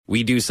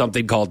We do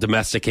something called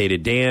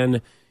Domesticated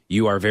Dan.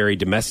 You are very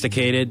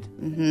domesticated.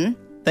 Mm-hmm.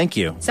 Thank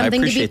you. Something I to be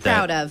appreciate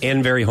proud that. of.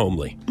 And very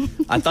homely.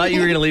 I thought you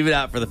were going to leave it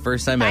out for the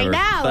first time ever. I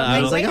know. But I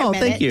was Wait like, a oh,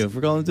 minute. thank you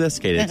for calling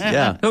domesticated.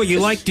 Yeah. No, you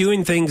like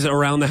doing things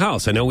around the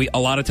house. I know a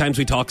lot of times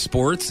we talk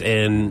sports,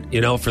 and,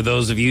 for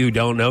those of you who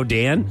don't know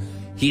Dan,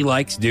 he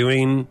likes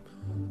doing...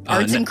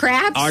 Arts and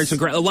crafts? Arts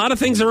and crafts. A lot of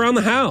things around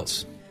the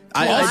house.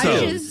 I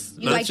do.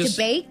 You like to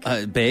bake?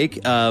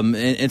 Bake.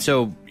 And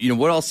so,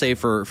 what I'll say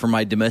for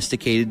my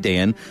domesticated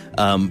Dan,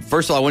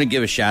 first of all, I want to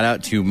give a shout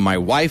out to my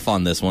wife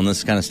on this one. This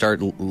is kind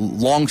of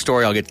long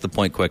story. I'll get to the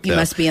point quick. You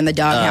must be in the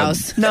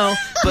doghouse. No,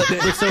 but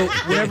so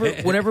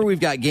whenever we've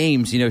got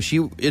games,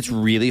 it's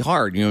really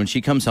hard. When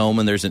she comes home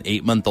and there's an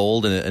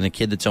 8-month-old and a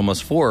kid that's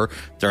almost 4,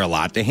 they're a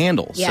lot to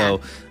handle. Yeah.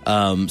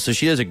 So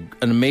she does an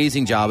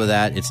amazing job of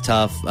that. It's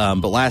tough.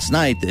 But last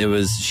night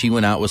she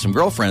went out with some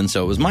girlfriends,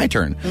 so it was my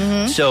turn.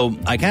 Mm-hmm. So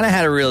I kind of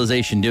had a realization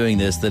doing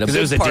this that because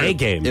it was a day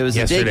game. It was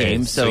yesterday, a day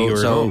game. so you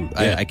were home.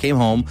 I came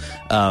home.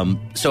 And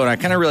I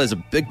kind of realized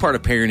a big part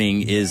of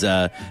parenting is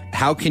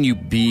how can you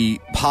be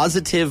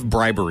positive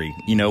bribery,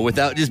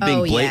 without just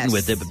being blatant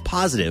with it, but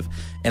positive.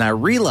 And I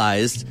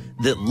realized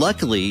that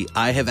luckily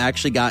I have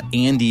actually got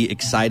Andy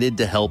excited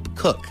to help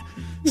cook.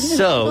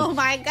 So, oh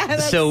my God!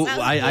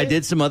 I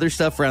did some other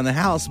stuff around the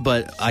house,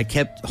 but I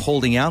kept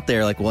holding out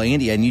there like, well,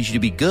 Andy, I need you to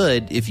be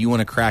good if you want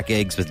to crack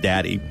eggs with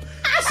Daddy.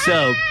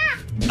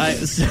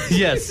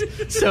 Yes.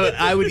 So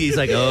he's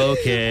like,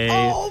 okay.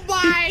 Oh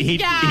my he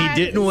God!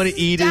 He didn't want to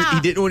eat. He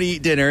didn't want to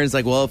eat dinner. It's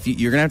like, well, if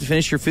you're gonna have to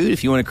finish your food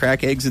if you want to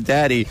crack eggs with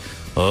Daddy.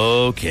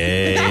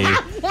 Okay.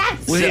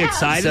 Was he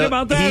excited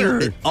about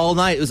that? All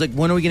night. It was like,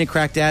 when are we going to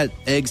crack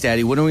eggs,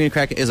 Daddy? When are we going to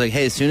crack? It was like,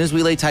 hey, as soon as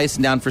we lay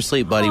Tyson down for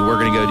sleep, buddy, we're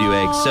going to go do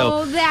eggs.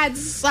 Oh,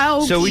 that's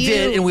so cute. We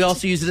did, and we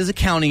also used it as a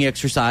counting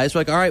exercise.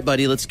 We're like, all right,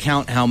 buddy, let's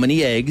count how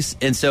many eggs.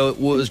 And so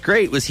what was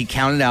great was he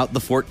counted out the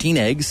 14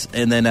 eggs,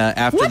 and then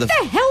after what the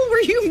hell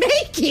were you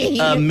making?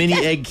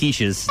 Mini egg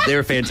quiches. They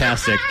were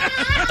fantastic.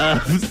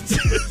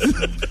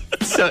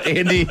 So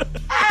Andy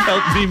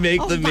helped me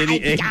make the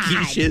mini egg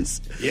quiches.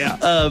 Yeah.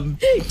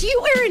 Do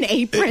you wear an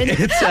apron?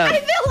 I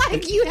feel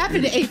like you have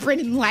an apron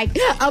and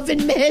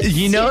oven mitts.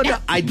 No,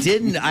 I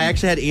didn't. I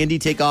actually had Andy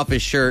take off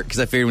his shirt because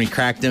I figured when he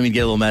cracked him, he'd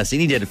get a little messy.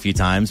 And he did a few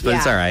times, but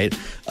it's all right.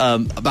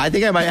 But I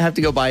think I might have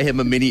to go buy him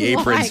a mini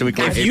apron so we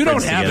can. If you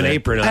don't have an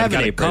apron, I've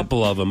got a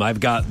couple of them. I've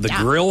got the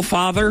Grill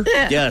Father.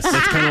 Yes,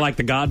 it's kind of like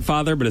the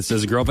Godfather, but it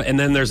says Grill. And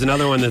then there's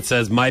another one that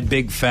says My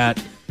Big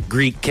Fat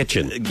Greek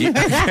Kitchen.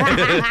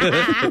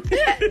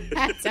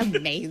 That's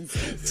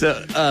amazing.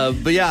 So,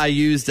 but yeah, I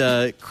used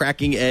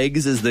cracking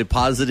eggs as the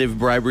positive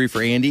bribery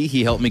for Andy.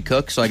 He helped me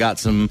cook, so I got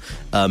some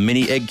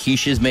mini egg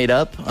quiches made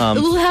up.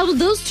 How did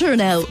those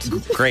turn out?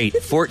 Great.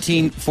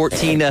 14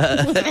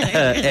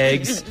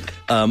 eggs,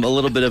 a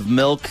little bit of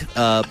milk,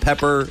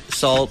 pepper,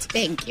 salt.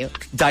 Thank you.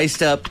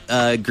 Diced up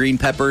green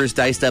peppers,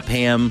 diced up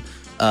ham.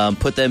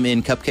 Put them in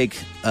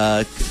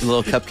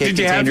little cupcake Did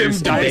you have containers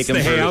him dice and bake the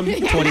them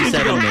ham? for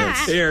 27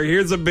 minutes.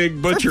 Here's a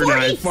big butcher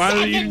knife. Why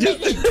don't you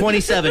just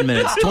 27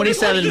 minutes.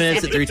 27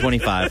 minutes at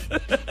 3:25.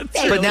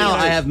 But now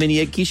I have mini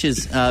egg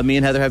quiches. Me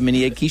and Heather have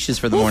mini egg quiches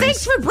for the morning.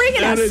 Thanks for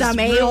bringing us some,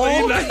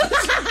 a-hole.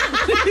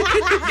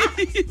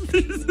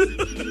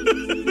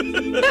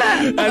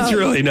 That's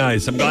really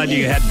nice. I'm glad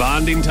you had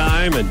bonding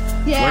time and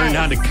learned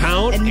how to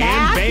count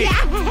and bake.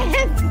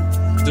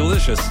 Yes.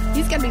 Delicious.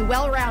 He's going to be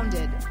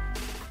well-rounded.